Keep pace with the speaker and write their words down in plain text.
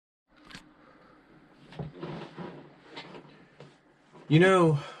You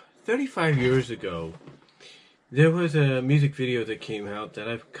know, 35 years ago, there was a music video that came out that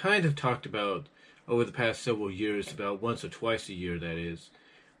I've kind of talked about over the past several years, about once or twice a year, that is,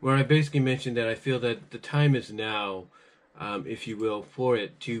 where I basically mentioned that I feel that the time is now, if you will, for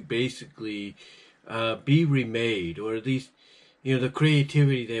it to basically be remade, or at least, the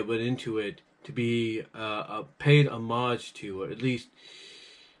creativity that went into it to be paid homage to, or at least,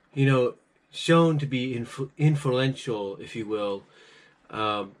 shown to be influential, if you will,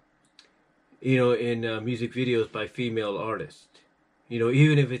 um, in music videos by female artists.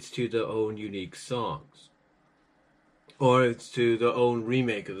 Even if it's to their own unique songs, or it's to their own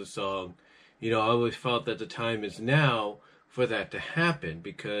remake of the song. I always felt that the time is now for that to happen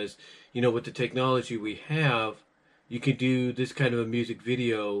because, with the technology we have, you could do this kind of a music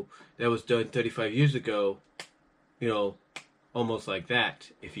video that was done 35 years ago, almost like that,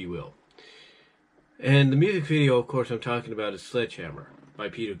 if you will. And the music video, of course, I'm talking about is Sledgehammer by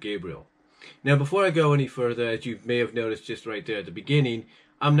Peter Gabriel. Now, before I go any further, as you may have noticed just right there at the beginning,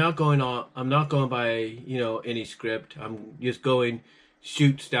 I'm not going by, any script. I'm just going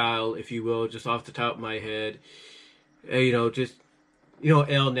shoot style, if you will, just off the top of my head. El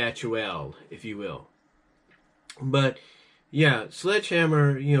Naturel, if you will. But, yeah,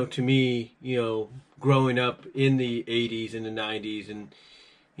 Sledgehammer, to me, growing up in the 80s and the 90s and,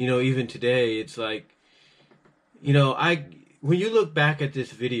 even today, it's like, when you look back at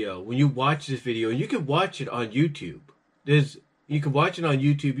this video, when you watch this video, and you can watch it on YouTube. You can watch it on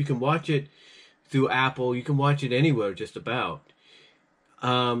YouTube. You can watch it through Apple. You can watch it anywhere, just about.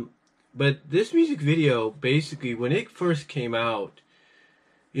 But this music video, basically, when it first came out,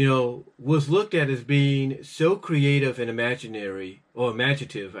 was looked at as being so creative and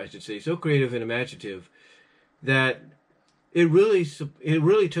imaginative, I should say, so creative and imaginative that it really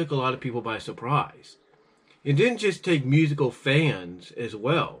took a lot of people by surprise. It didn't just take musical fans as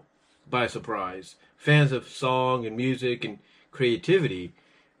well by surprise, fans of song and music and creativity,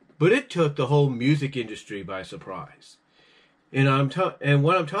 but it took the whole music industry by surprise. And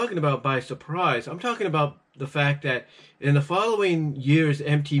what I'm talking about by surprise, I'm talking about the fact that in the following year's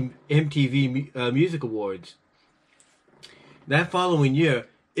MTV Music Awards, that following year,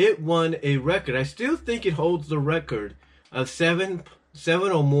 it won a record. I still think it holds the record of seven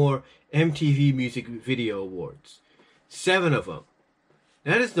or more MTV Music Video Awards. 7 of them.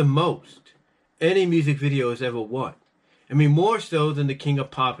 That is the most any music video has ever won. I mean, more so than the king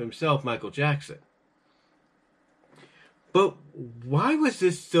of pop himself, Michael Jackson. But why is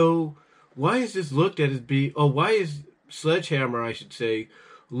this looked at as being, or why is Sledgehammer, I should say,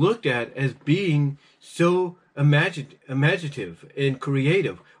 looked at as being so imaginative and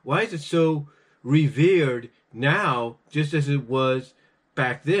creative? Why is it so revered now, just as it was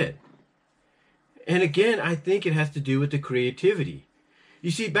back then? And again, I think it has to do with the creativity. You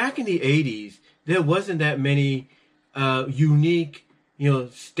see, back in the 80s, there wasn't that many unique,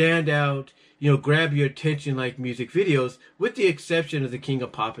 standout, grab your attention like music videos, with the exception of the king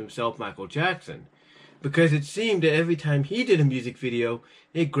of pop himself, Michael Jackson. Because it seemed that every time he did a music video,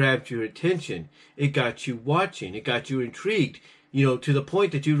 it grabbed your attention. It got you watching. It got you intrigued, to the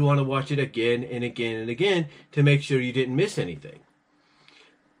point that you'd want to watch it again and again and again to make sure you didn't miss anything.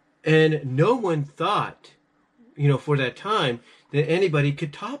 And no one thought, for that time, that anybody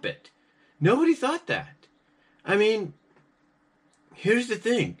could top it. Nobody thought that. I mean, here's the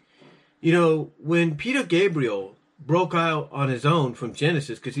thing. When Peter Gabriel broke out on his own from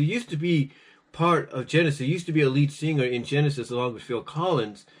Genesis, because he used to be part of Genesis, he used to be a lead singer in Genesis along with Phil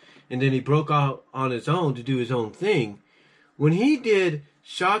Collins, and then he broke out on his own to do his own thing. When he did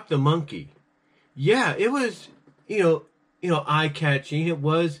Shock the Monkey, yeah, it was, eye-catching. It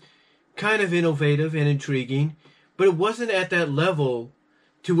was kind of innovative and intriguing, but it wasn't at that level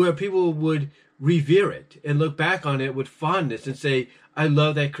to where people would revere it and look back on it with fondness and say, I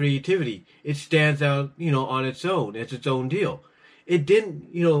love that creativity. It stands out, on its own. It's its own deal. It didn't,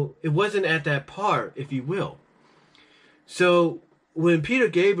 it wasn't at that par, if you will. So when Peter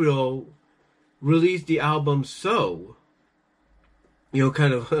Gabriel released the album So,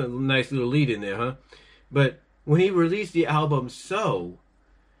 kind of a nice little lead in there, huh? But when he released the album So,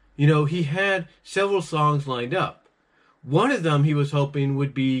 he had several songs lined up. One of them he was hoping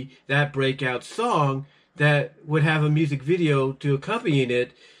would be that breakout song that would have a music video to accompany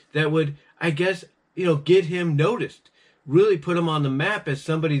it that would, I guess, get him noticed. Really put him on the map as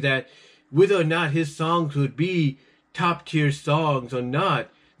somebody that, whether or not his songs would be top tier songs or not,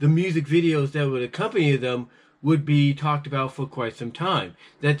 the music videos that would accompany them would be talked about for quite some time.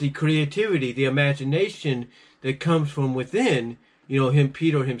 That the creativity, the imagination that comes from within,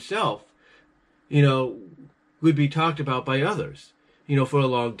 Peter himself, would be talked about by others. for a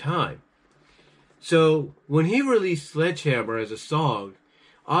long time. So when he released Sledgehammer as a song,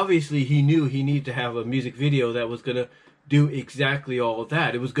 obviously he knew he needed to have a music video that was going to do exactly all of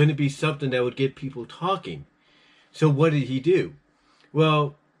that. It was going to be something that would get people talking. So what did he do?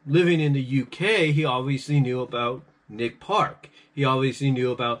 Well, living in the UK, he obviously knew about Nick Park. He obviously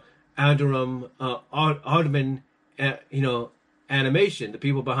knew about Aardman, animation, the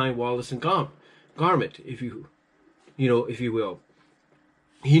people behind Wallace and Gromit, if you will.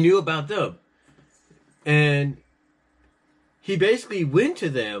 He knew about them. And he basically went to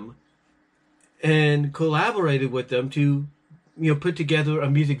them and collaborated with them to, put together a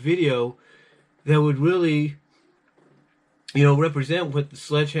music video that would really, represent what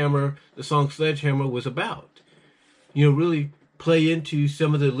the song Sledgehammer was about. Really play into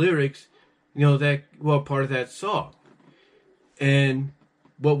some of the lyrics, that were part of that song. And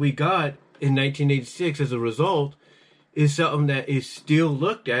what we got in 1986 as a result is something that is still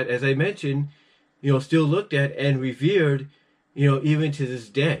looked at, as I mentioned, still looked at and revered, even to this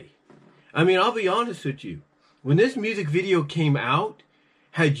day. I mean, I'll be honest with you. When this music video came out,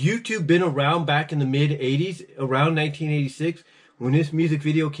 had YouTube been around back in the mid-'80s, around 1986, when this music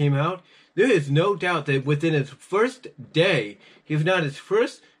video came out, there is no doubt that within its first day, if not its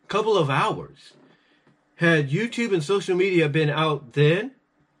first couple of hours, had YouTube and social media been out then,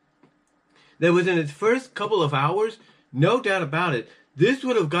 that within its first couple of hours, no doubt about it, this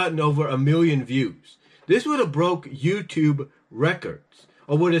would have gotten over 1 million views. This would have broke YouTube records,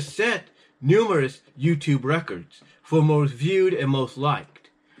 or would have set numerous YouTube records for most viewed and most liked.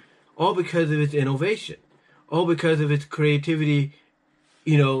 All because of its innovation. All because of its creativity,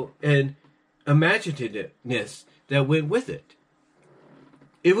 and imaginativeness that went with it.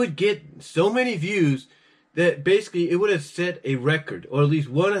 It would get so many views that basically it would have set a record, or at least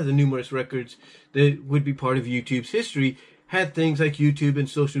one of the numerous records that would be part of YouTube's history, had things like YouTube and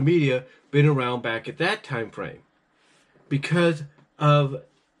social media been around back at that time frame. Because of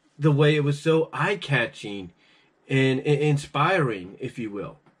the way it was so eye-catching and inspiring, if you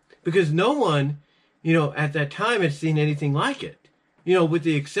will. Because no one, at that time had seen anything like it. With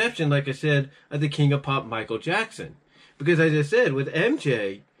the exception, like I said, of the King of Pop, Michael Jackson. Because as I said, with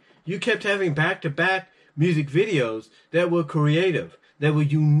MJ, you kept having back-to-back music videos that were creative, that were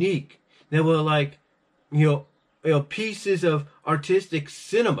unique, that were like, pieces of artistic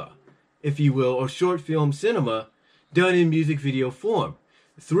cinema, if you will, or short film cinema done in music video form.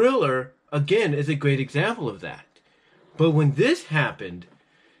 Thriller, again, is a great example of that. But when this happened,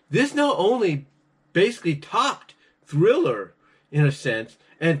 this not only basically topped Thriller, in a sense,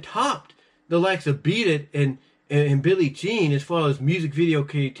 and topped the likes of Beat It and Billie Jean as far as music video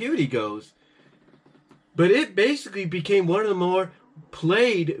creativity goes, but it basically became one of the more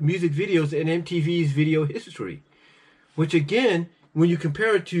played music videos in MTV's video history. Which again, when you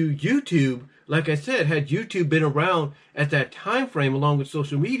compare it to YouTube, like I said, had YouTube been around at that time frame along with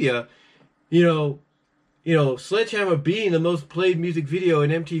social media, Sledgehammer being the most played music video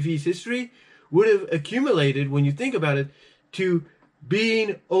in MTV's history would have accumulated, when you think about it, to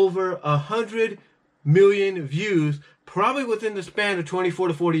being over 100 million views, probably within the span of 24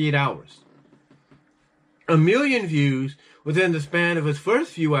 to 48 hours. 1 million views within the span of its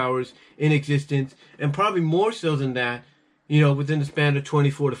first few hours in existence, and probably more so than that, within the span of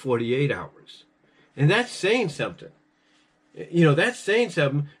 24 to 48 hours. And that's saying something. That's saying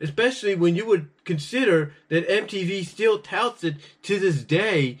something, especially when you would consider that MTV still touts it to this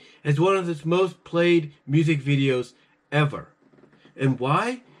day as one of its most played music videos ever. And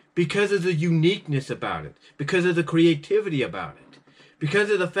why? Because of the uniqueness about it. Because of the creativity about it. Because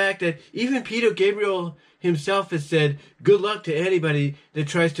of the fact that even Peter Gabriel himself has said, good luck to anybody that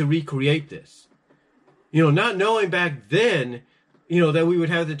tries to recreate this. Not knowing back then, that we would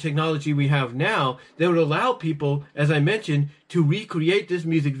have the technology we have now that would allow people, as I mentioned, to recreate this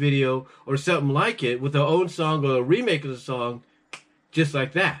music video or something like it with their own song or a remake of the song, just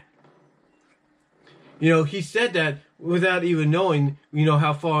like that. He said that without even knowing,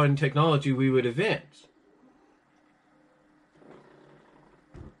 how far in technology we would advance.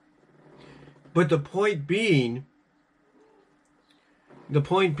 But the point being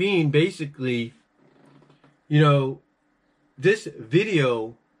basically, this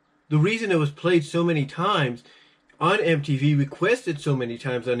video, the reason it was played so many times on MTV, requested so many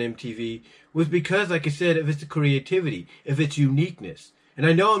times on MTV, was because, like I said, of its creativity, of its uniqueness. And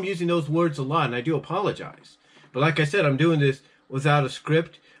I know I'm using those words a lot, and I do apologize. But like I said, I'm doing this without a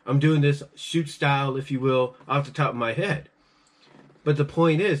script. I'm doing this shoot style, if you will, off the top of my head. But the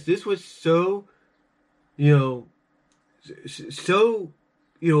point is, this was so,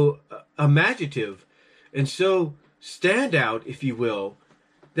 imaginative and so standout, if you will,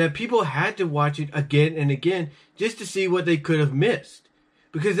 that people had to watch it again and again just to see what they could have missed.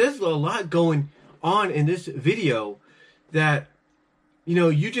 Because there's a lot going on in this video that,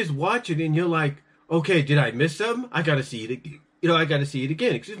 you just watch it and you're like, okay, did I miss something? I gotta see it again. I gotta see it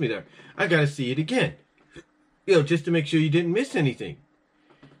again. Excuse me there. I gotta see it again. Just to make sure you didn't miss anything.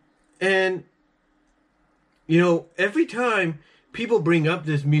 And, every time people bring up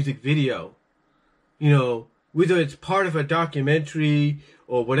this music video, whether it's part of a documentary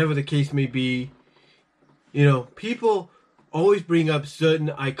or whatever the case may be, people always bring up certain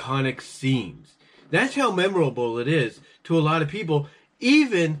iconic scenes. That's how memorable it is to a lot of people,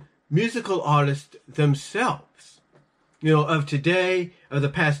 even musical artists themselves, of today, of the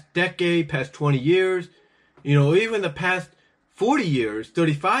past decade, past 20 years, even the past 40 years,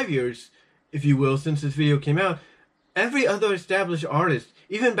 35 years, if you will, since this video came out. Every other established artist,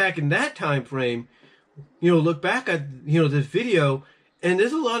 even back in that time frame, look back at, this video, and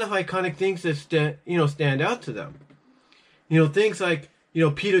there's a lot of iconic things that stand out to them. Things like,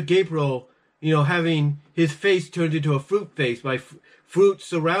 Peter Gabriel, having his face turned into a fruit face by fruit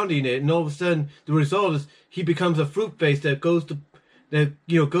surrounding it, and all of a sudden the result is he becomes a fruit face that goes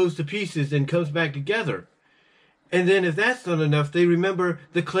to pieces and comes back together. And then if that's not enough, they remember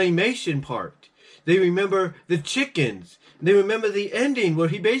the claymation part. They remember the chickens. They remember the ending where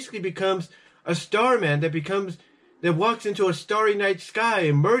he basically becomes a starman that walks into a starry night sky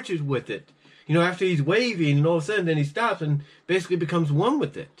and merges with it. After he's waving, and all of a sudden then he stops and basically becomes one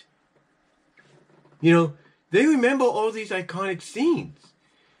with it. They remember all these iconic scenes.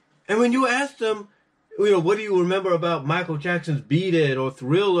 And when you ask them, what do you remember about Michael Jackson's Beat It or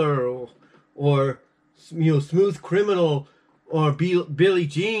Thriller or Smooth Criminal or Billie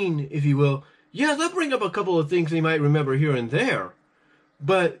Jean, if you will, yeah, they'll bring up a couple of things they might remember here and there.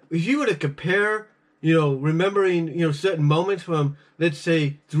 But if you were to compare, remembering, certain moments from, let's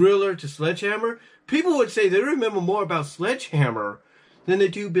say, Thriller to Sledgehammer, people would say they remember more about Sledgehammer than they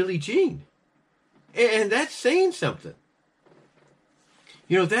do Billie Jean. And that's saying something.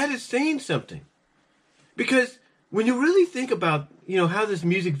 That is saying something. Because when you really think about, how this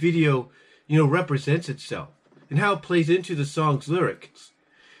music video, represents itself and how it plays into the song's lyrics.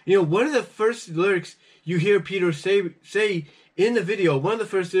 One of the first lyrics you hear Peter say in the video, one of the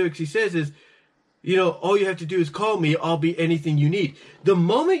first lyrics he says is, all you have to do is call me, I'll be anything you need. The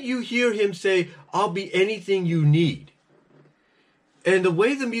moment you hear him say, I'll be anything you need, and the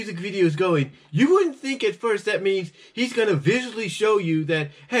way the music video is going, you wouldn't think at first that means he's going to visually show you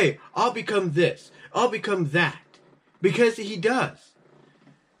that, hey, I'll become this, I'll become that. Because he does.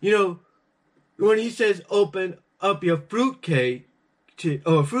 When he says, open up your fruitcake,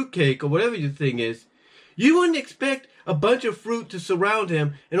 or whatever your thing is, you wouldn't expect a bunch of fruit to surround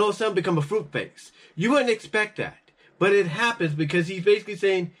him and all of a sudden become a fruit face. You wouldn't expect that. But it happens because he's basically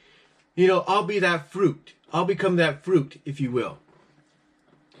saying, I'll be that fruit. I'll become that fruit, if you will.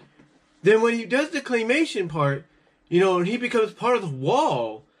 Then when he does the claymation part, and he becomes part of the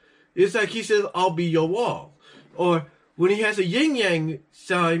wall, it's like he says, I'll be your wall. Or when he has a yin-yang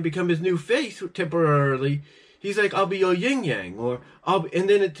sign become his new face temporarily, he's like, I'll be your yin-yang. And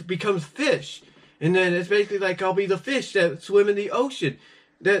then it becomes fish. And then it's basically like, I'll be the fish that swim in the ocean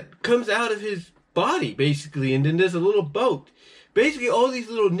that comes out of his body, basically. And then there's a little boat. Basically, all these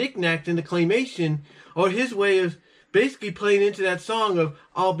little knickknacks in the claymation are his way of basically playing into that song of,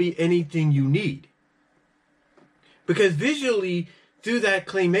 I'll be anything you need. Because visually, through that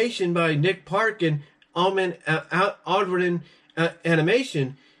claymation by Nick Park and Aldrin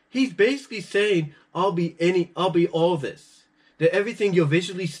Animation, he's basically saying, I'll be all this. That everything you're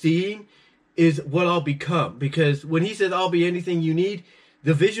visually seeing is what I'll become. Because when he says, I'll be anything you need,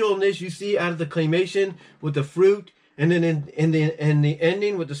 the visualness you see out of the claymation with the fruit, and then in the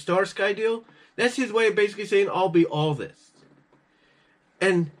ending with the star sky deal, that's his way of basically saying, I'll be all this.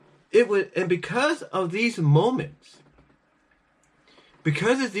 And because of these moments,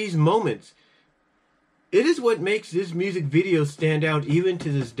 it is what makes this music video stand out even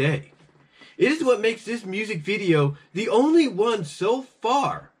to this day. It is what makes this music video the only one so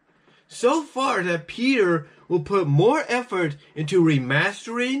far that Peter will put more effort into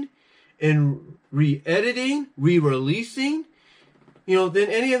remastering and re-editing, re-releasing, than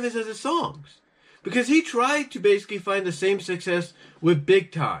any of his other songs. Because he tried to basically find the same success with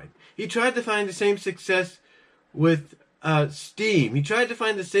Big Time. He tried to find the same success with Steam. He tried to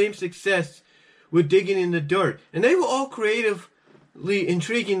find the same success with Digging in the Dirt. And they were all creatively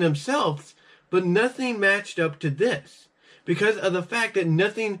intriguing themselves, but nothing matched up to this. Because of the fact that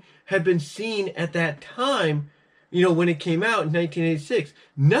nothing had been seen at that time, when it came out in 1986.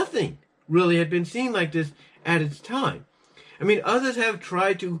 Nothing really had been seen like this at its time. I mean, others have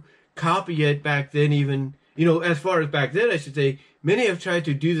tried to copy it back then, even, you know, as far as back then, I should say, many have tried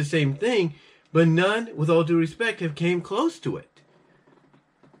to do the same thing, but none, with all due respect, have came close to it.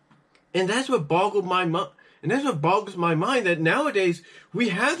 And that's what boggles my mind, that nowadays we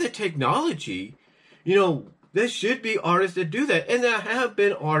have the technology, you know, there should be artists that do that. And there have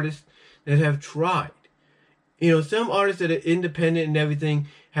been artists that have tried. You know, some artists that are independent and everything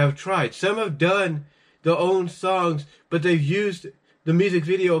have tried. Some have done their own songs, but they've used the music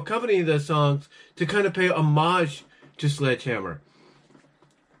video accompanying the songs to kind of pay homage to Sledgehammer.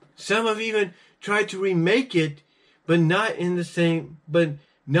 Some have even tried to remake it, but not in the same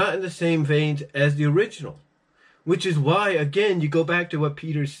veins as the original. Which is why, again, you go back to what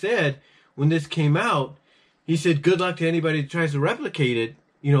Peter said when this came out. He said, good luck to anybody that tries to replicate it,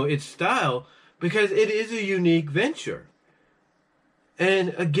 you know, its style, because it is a unique venture.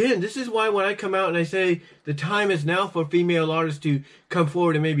 And again, this is why when I come out and I say the time is now for female artists to come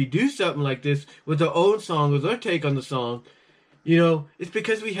forward and maybe do something like this with their own song or their take on the song, you know, it's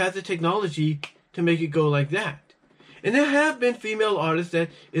because we have the technology to make it go like that. And there have been female artists that,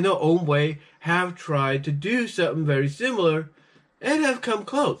 in their own way, have tried to do something very similar and have come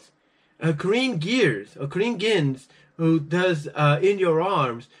close. Corinne Gins, who does In Your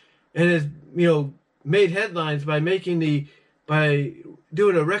Arms, and has, you know, made headlines by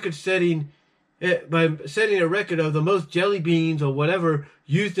doing a record setting, by setting a record of the most jelly beans or whatever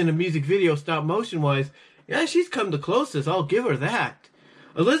used in a music video stop motion wise. Yeah, she's come the closest. I'll give her that.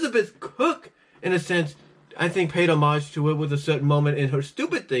 Elizabeth Cook, in a sense, I think paid homage to it with a certain moment in her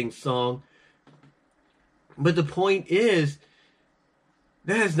Stupid Things song. But the point is,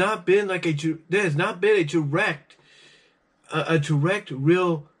 there has not been a direct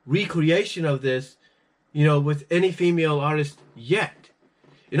real recreation of this, you know, with any female artist yet.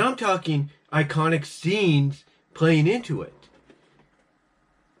 And I'm talking iconic scenes playing into it.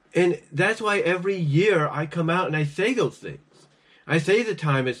 And that's why every year I come out and I say those things. I say the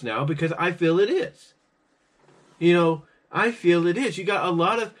time is now because I feel it is. You know, I feel it is. You got a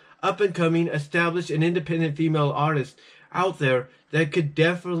lot of up-and-coming, established, and independent female artists out there that could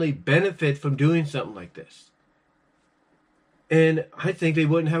definitely benefit from doing something like this. And I think they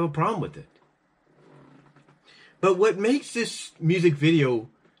wouldn't have a problem with it. But what makes this music video,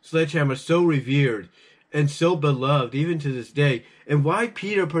 Sledgehammer, so revered and so beloved, even to this day, and why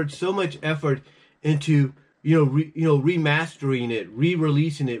Peter put so much effort into, remastering it,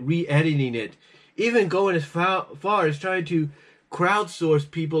 re-releasing it, re-editing it, even going as far as trying to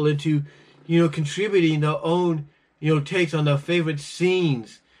crowdsource people into, contributing their own, takes on their favorite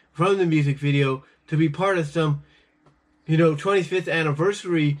scenes from the music video to be part of some, 25th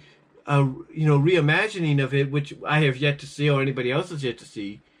anniversary, reimagining of it, which I have yet to see or anybody else has yet to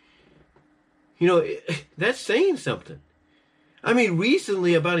see. That's saying something. I mean,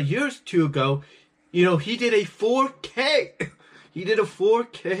 recently, about a year or two ago, he did a 4K. He did a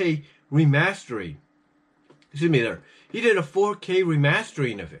 4K remastering. Excuse me there. He did a 4K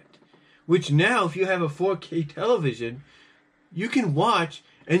remastering of it. Which now, if you have a 4K television, you can watch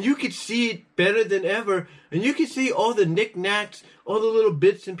and you can see it better than ever. And you can see all the knickknacks, all the little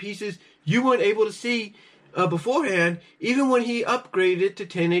bits and pieces you weren't able to see beforehand, even when he upgraded it to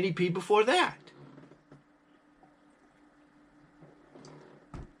 1080p before that.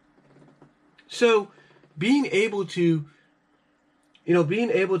 So, being able to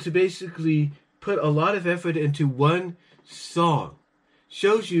basically put a lot of effort into one song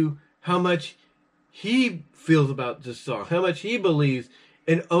shows you how much he feels about this song, how much he believes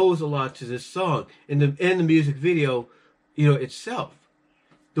and owes a lot to this song and the music video, itself.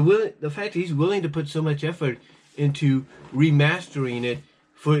 The fact that he's willing to put so much effort into remastering it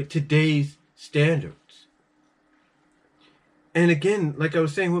for today's standards. And again, like I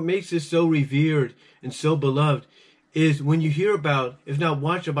was saying, what makes this so revered and so beloved is when you hear about, if not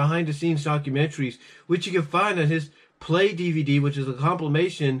watch, the behind-the-scenes documentaries, which you can find on his Play DVD, which is a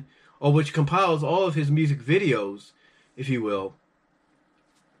compilation, or which compiles all of his music videos, if you will,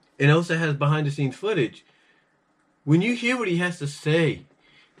 and also has behind-the-scenes footage. When you hear what he has to say,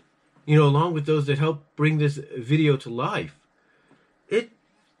 along with those that help bring this video to life, it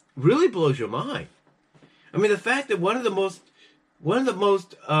really blows your mind. I mean, the fact that one of the most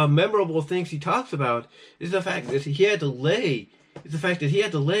memorable things he talks about is the fact that he had to lay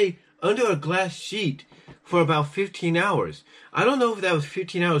under a glass sheet for about 15 hours. I don't know if that was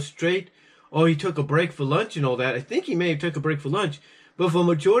 15 hours straight or he took a break for lunch and all that. I think he may have took a break for lunch, but for a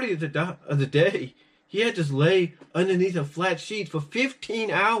majority of the day, he had to lay underneath a flat sheet for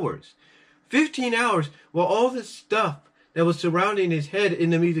 15 hours. 15 hours while all this stuff that was surrounding his head in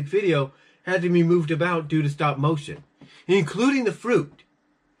the music video had to be moved about due to stop motion, including the fruit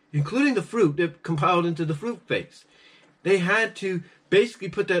that compiled into the fruit face. They had to basically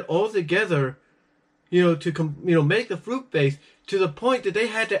put that all together, to make the fruit face, to the point that they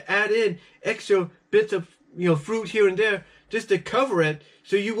had to add in extra bits of fruit here and there just to cover it,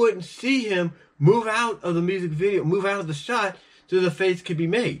 so you wouldn't see him move out of the music video, move out of the shot, so the face could be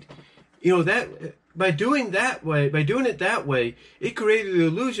made. That by doing it that way, it created the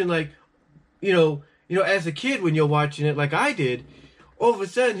illusion, like, as a kid when you're watching it, like I did, all of a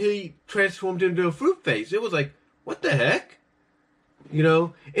sudden he transformed into a fruit face. It was like, what the heck?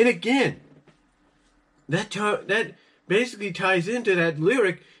 And again, that basically ties into that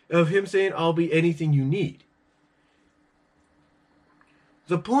lyric of him saying, "I'll be anything you need."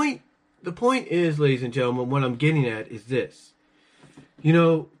 The point is, ladies and gentlemen, what I'm getting at is this.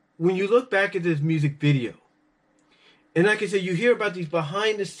 When you look back at this music video, and like I said, you hear about these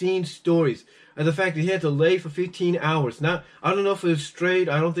behind-the-scenes stories of the fact that he had to lay for 15 hours. Now, I don't know if it was straight.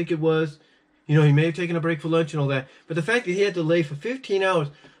 I don't think it was. He may have taken a break for lunch and all that. But the fact that he had to lay for 15 hours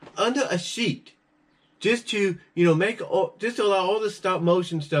under a sheet just to, just to allow all this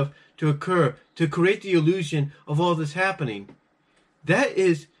stop-motion stuff to occur, to create the illusion of all this happening, that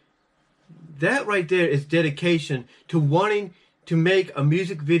right there is dedication to wanting to make a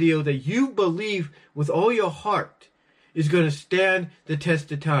music video that you believe with all your heart is going to stand the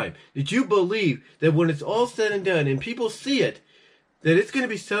test of time. That you believe that when it's all said and done and people see it, that it's going to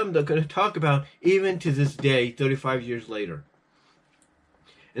be something they're going to talk about even to this day, 35 years later.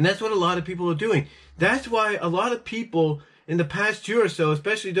 And that's what a lot of people are doing. That's why a lot of people in the past year or so,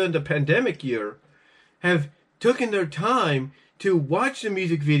 especially during the pandemic year, have taken their time to watch the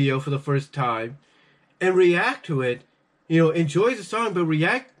music video for the first time and react to it, enjoy the song, but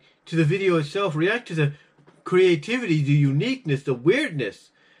react to the video itself, react to the creativity, the uniqueness, the weirdness,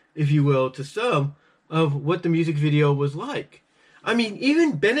 if you will, to some, of what the music video was like. I mean,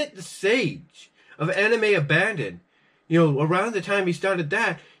 even Bennett the Sage of Anime Abandoned, around the time he started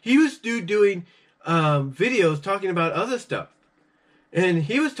that, he was doing videos talking about other stuff. And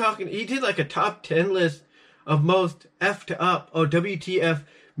he did like a top 10 list of most F'd up or WTF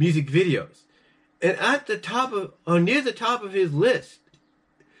music videos. And at the top of, or near the top of his list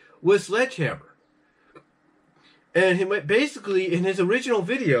was Sledgehammer. And basically, in his original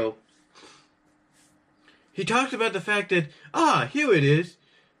video, he talked about the fact that, here it is.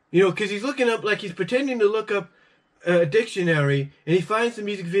 Because he's looking up, like he's pretending to look up a dictionary, and he finds the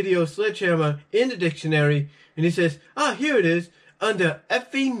music video Sledgehammer in the dictionary, and he says, here it is, under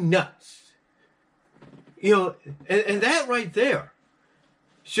effing nuts. And that right there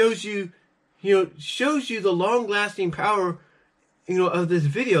shows you the long-lasting power, of this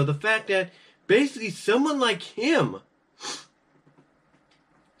video. The fact that basically someone like him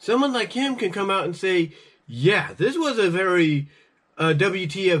can come out and say, yeah, this was a very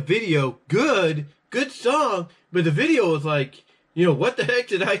WTF video, good song, but the video was like, what the heck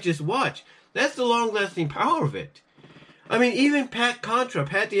did I just watch? That's the long-lasting power of it. I mean, even Pat Contra,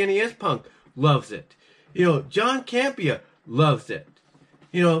 Pat the NES Punk, loves it. John Campea loves it.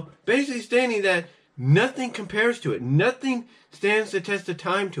 Basically stating that nothing compares to it. Nothing stands the test of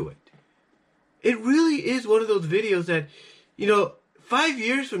time to it. It really is one of those videos that, 5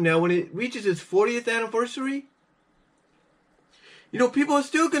 years from now, when it reaches its 40th anniversary, people are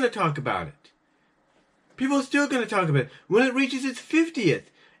still going to talk about it. People are still going to talk about it. When it reaches its 50th,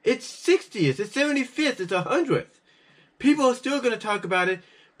 its 60th, its 75th, its 100th, people are still going to talk about it,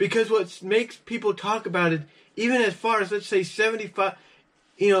 because what makes people talk about it, even as far as, let's say, 75,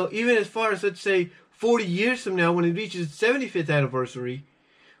 even as far as, let's say, 40 years from now, when it reaches its 75th anniversary,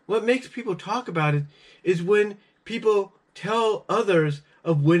 what makes people talk about it is when people tell others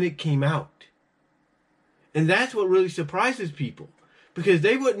of when it came out. And that's what really surprises people, because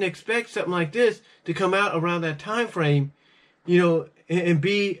they wouldn't expect something like this to come out around that time frame, and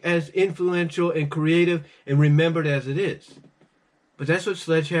be as influential and creative and remembered as it is. But that's what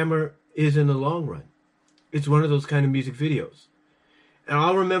Sledgehammer is in the long run. It's one of those kind of music videos. And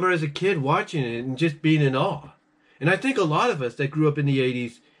I'll remember as a kid watching it and just being in awe. And I think a lot of us that grew up in the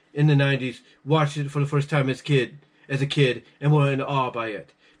 80s, in the 90s, watched it for the first time as a kid, and were in awe by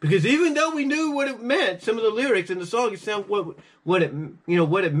it. Because even though we knew what it meant, some of the lyrics in the song, it sounded what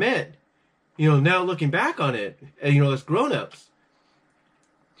it meant. Now looking back on it, as grown-ups.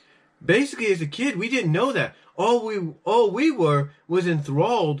 Basically, as a kid, we didn't know that. All we were was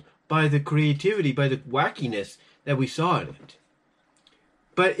enthralled by the creativity, by the wackiness that we saw in it.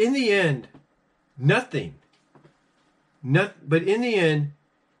 But in the end, nothing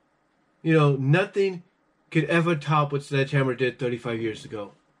could ever top what Sledgehammer did 35 years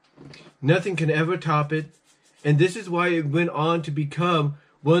ago. Nothing can ever top it. And this is why it went on to become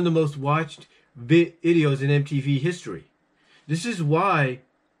one of the most watched videos in MTV history. This is why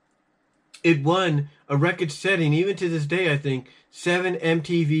it won a record-setting, even to this day, I think, 7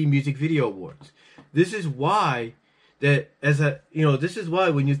 MTV Music Video Awards. This is why this is why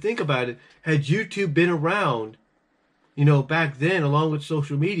when you think about it, had YouTube been around, back then, along with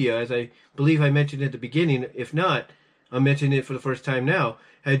social media, as I believe I mentioned at the beginning, if not, I'm mentioning it for the first time now,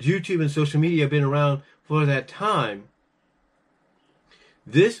 had YouTube and social media been around for that time,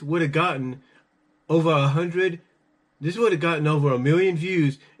 this would have gotten over 100. This would have gotten over 1 million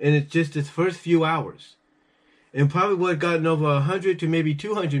views in its first few hours, and probably would have gotten over 100 to maybe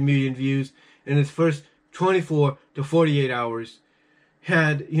 200 million views in its first 24 to 48 hours.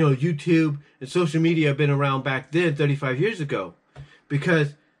 Had YouTube and social media been around back then, 35 years ago,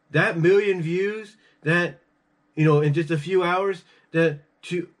 because that million views, that in just a few hours, that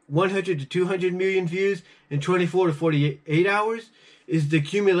 100 to 200 million views in 24 to 48 hours is the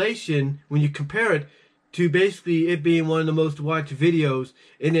accumulation, when you compare it to basically it being one of the most watched videos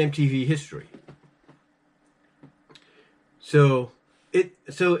in MTV history. So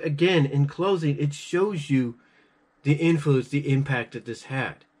again, in closing, it shows you the influence, the impact that this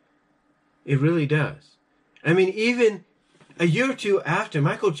had. It really does. I mean, even a year or two after,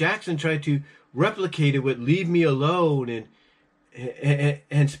 Michael Jackson tried to replicate it with Leave Me Alone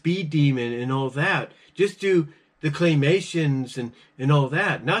and Speed Demon and all that. Just do the claymations and all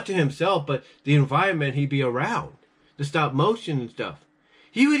that. Not to himself, but the environment he'd be around. The stop motion and stuff.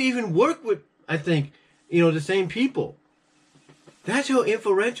 He would even work with, I think, the same people. That's how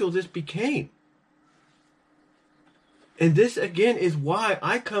influential this became. And this, again, is why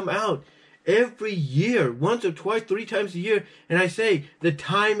I come out every year, once or twice, 3 times a year, and I say, the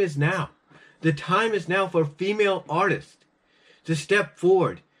time is now. The time is now for female artists to step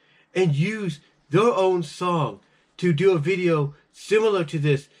forward and use their own song to do a video similar to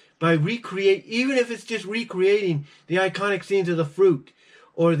this by even if it's just recreating the iconic scenes of the fruit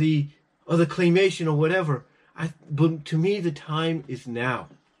or the claymation or whatever. But to me, the time is now.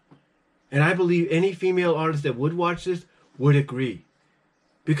 And I believe any female artist that would watch this would agree.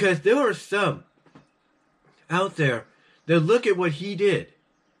 Because there are some out there that look at what he did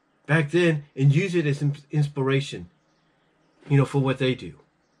back then and use it as inspiration, for what they do.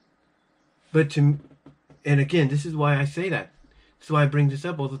 And again, this is why I say that. This is why I bring this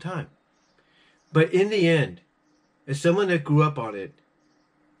up all the time. But in the end, as someone that grew up on it,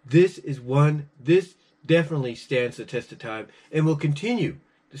 this definitely stands the test of time and will continue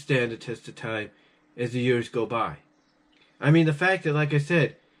to stand the test of time as the years go by. I mean, the fact that, like I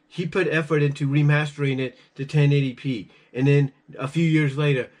said, he put effort into remastering it to 1080p, and then a few years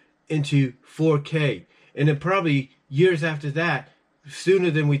later into 4K, and then probably years after that, sooner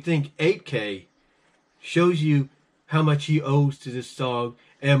than we think, 8K, shows you how much he owes to this song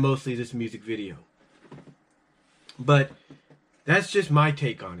and mostly this music video. But that's just my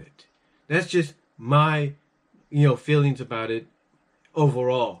take on it. That's just my, feelings about it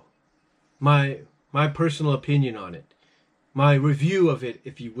overall. My personal opinion on it. My review of it,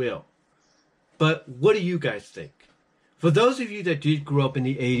 if you will. But what do you guys think? For those of you that did grow up in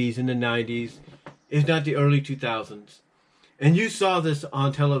the 80s and the 90s, if not the early 2000s, and you saw this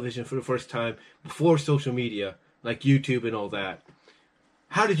on television for the first time before social media, like YouTube and all that,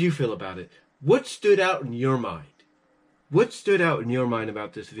 how did you feel about it? What stood out in your mind? What stood out in your mind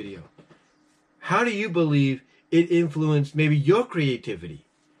about this video? How do you believe it influenced maybe your creativity?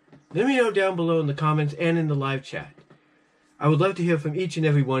 Let me know down below in the comments and in the live chat. I would love to hear from each and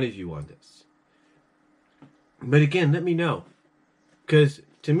every one of you on this. But again, let me know. Because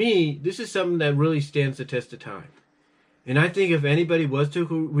to me, this is something that really stands the test of time. And I think if anybody was to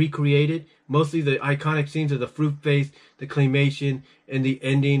recreate it, mostly the iconic scenes of the fruit face, the claymation, and the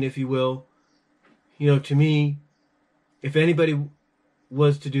ending, if you will, to me, if anybody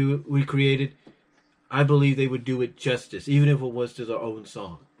was to recreate it, I believe they would do it justice, even if it was to their own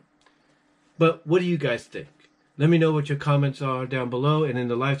song. But what do you guys think? Let me know what your comments are down below and in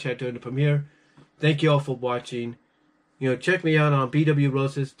the live chat during the premiere. Thank you all for watching. Check me out on BW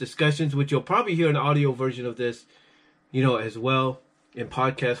Rosas Discussions, which you'll probably hear an audio version of this, as well in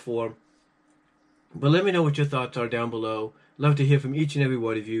podcast form. But let me know what your thoughts are down below. Love to hear from each and every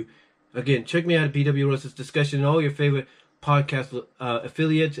one of you. Again, check me out at BW Rosas Discussion and all your favorite podcast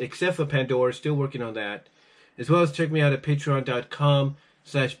affiliates, except for Pandora. Still working on that. As well as check me out at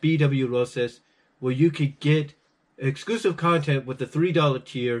patreon.com/BW Rosas, where you could get exclusive content with the $3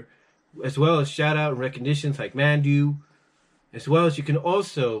 tier, as well as shout out and recognitions like Mandu, as well as you can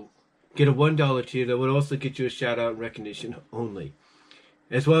also get a $1 tier that would also get you a shout out and recognition only.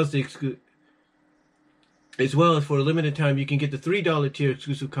 as well as for a limited time, you can get the $3 tier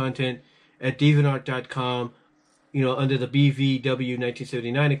exclusive content at DeviantArt.com, under the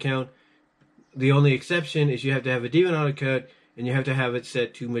BVW1979 account. The only exception is you have to have a DeviantArt account, and you have to have it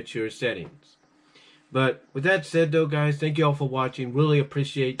set to mature settings. But with that said, though, guys, thank you all for watching. Really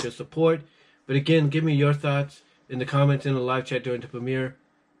appreciate your support. But again, give me your thoughts in the comments in the live chat during the premiere.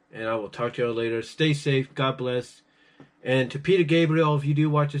 And I will talk to you all later. Stay safe. God bless. And to Peter Gabriel, if you do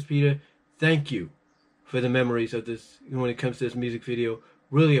watch this, Peter, thank you for the memories of this when it comes to this music video.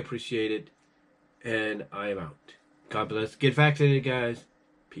 Really appreciate it. And I am out. God bless. Get vaccinated, guys.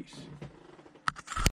 Peace.